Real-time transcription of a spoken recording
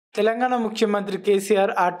తెలంగాణ ముఖ్యమంత్రి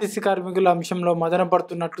కేసీఆర్ ఆర్టీసీ కార్మికుల అంశంలో మదన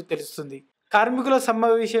పడుతున్నట్లు తెలుస్తుంది. కార్మికుల సమ్మె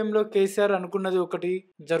విషయంలో కేసీఆర్ అనుకున్నది ఒకటి,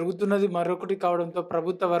 జరుగుతున్నది మరొకటి కావడంతో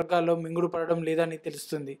ప్రభుత్వ వర్గాల్లో మింగుడు పడడం లేదని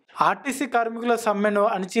తెలుస్తుంది. ఆర్టీసీ కార్మికుల సమ్మెను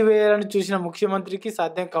అణిచివేయాలని చూసిన ముఖ్యమంత్రికి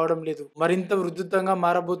సాధ్యం కావడం లేదు, మరింత ఉధృతంగా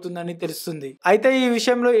మారబోతుందని తెలుస్తుంది. అయితే ఈ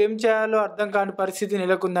విషయంలో ఏం చేయాలో అర్థం కాని పరిస్థితి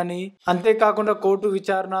నెలకొందని, అంతేకాకుండా కోర్టు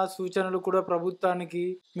విచారణ సూచనలు కూడా ప్రభుత్వానికి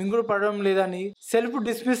మింగుడు పడడం లేదని, సెల్ఫ్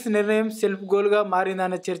డిస్మిస్ నిర్ణయం సెల్ఫ్ గోల్ గా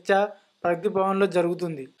మారిందనే చర్చ ప్రగతి భవన్లో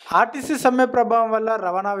జరుగుతుంది. ఆర్టీసీ సమ్మె ప్రభావం వల్ల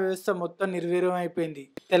రవాణా వ్యవస్థ మొత్తం నిర్వీర్యం అయిపోయింది.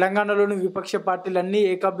 తెలంగాణలోని విపక్ష పార్టీలన్నీ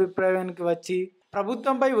ఏకాభిప్రాయానికి వచ్చి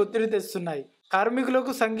ప్రభుత్వంపై ఒత్తిడి తెస్తున్నాయి.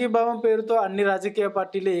 కార్మికులకు సంఘీభావం పేరుతో అన్ని రాజకీయ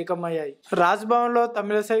పార్టీలు ఏకమయ్యాయి. రాజ్భవన్ లో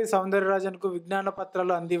తమిళసై సౌందరరాజన్ కు విజ్ఞాన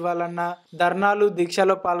పత్రాలు అందివ్వాలన్నా, ధర్నాలు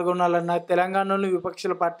దీక్షలో పాల్గొనాలన్నా తెలంగాణలోని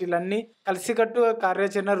విపక్షాల పార్టీలన్నీ కలిసికట్టుగా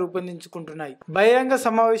కార్యాచరణ రూపొందించుకుంటున్నాయి. బహిరంగ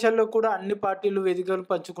సమావేశాల్లో కూడా అన్ని పార్టీలు వేదికలు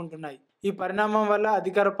పంచుకుంటున్నాయి. ఈ పరిణామం వల్ల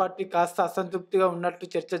అధికార పార్టీ కాస్త అసంతృప్తిగా ఉన్నట్లు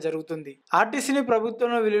చర్చ జరుగుతుంది. ఆర్టీసీని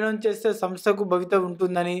ప్రభుత్వంలో విలీనం చేస్తే సంస్థకు భవిత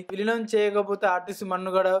ఉంటుందని, విలీనం చేయకపోతే ఆర్టీసీ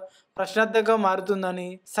మన్నుగడ ప్రశ్నార్థకంగా మారుతుందని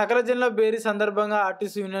సకల జనుల బేరీ సందర్భంగా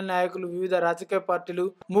ఆర్టీసీ యూనియన్ నాయకులు వివిధ రాజకీయ పార్టీలు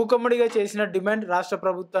మూకమ్మడిగా చేసిన డిమాండ్ రాష్ట్ర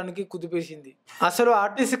ప్రభుత్వానికి కుదిపేసింది. అసలు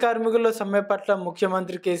ఆర్టీసీ కార్మికుల సమ్మె పట్ల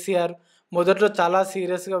ముఖ్యమంత్రి కేసీఆర్ మొదట్లో చాలా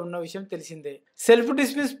సీరియస్ గా ఉన్న విషయం తెలిసిందే. సెల్ఫ్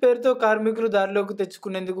డిస్మిస్ పేరుతో కార్మికులు దారిలోకి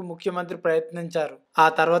తెచ్చుకునేందుకు ముఖ్యమంత్రి ప్రయత్నించారు. ఆ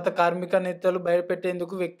తర్వాత కార్మిక నేతలు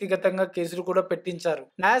బయటపెట్టేందుకు వ్యక్తిగతంగా కేసులు కూడా పెట్టించారు.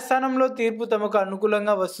 న్యాయస్థానంలో తీర్పు తమకు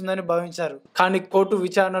అనుకూలంగా వస్తుందని భావించారు. కానీ కోర్టు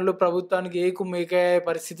విచారణలు ప్రభుత్వానికి ఏకుమేకయ్యే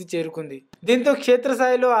పరిస్థితి చేరుకుంది. దీంతో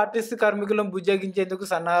క్షేత్రస్థాయిలో ఆర్టీసీ కార్మికులను బుజ్జగించేందుకు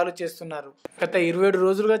సన్నాహాలు చేస్తున్నారు. గత 27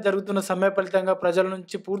 రోజులుగా జరుగుతున్న సమ్మె ఫలితంగా ప్రజల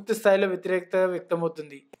నుంచి పూర్తి స్థాయిలో వ్యతిరేకత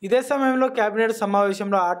వ్యక్తమవుతుంది. ఇదే సమయంలో కేబినెట్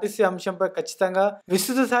సమావేశంలో ఆర్టీసీ అంశంపై ఖచ్చితంగా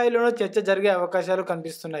విస్తృత స్థాయిలోనే చర్చ జరిగే అవకాశాలు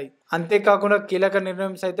కనిపిస్తున్నాయి. అంతేకాకుండా కీలక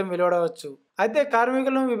నిర్ణయం సైతం వెలువడవచ్చు. అయితే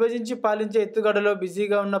కార్మికులను విభజించి పాలించే ఎత్తుగడలో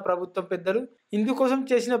బిజీగా ఉన్న ప్రభుత్వం పెద్దలు ఇందుకోసం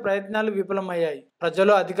చేసిన ప్రయత్నాలు విఫలమయ్యాయి.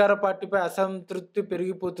 ప్రజలు అధికార పార్టీపై అసంతృప్తి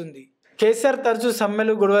పెరిగిపోతుంది. కేసీఆర్ తరచూ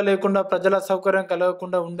సమ్మెలు గొడవ లేకుండా ప్రజల సౌకర్యం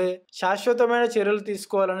కలగకుండా ఉండే శాశ్వతమైన చర్యలు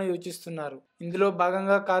తీసుకోవాలని యోచిస్తున్నారు. ఇందులో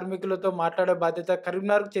భాగంగా కార్మికులతో మాట్లాడే బాధ్యత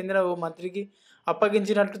కరీంనగర్కు చెందిన ఓ మంత్రికి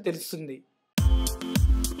అప్పగించినట్లు తెలుస్తుంది.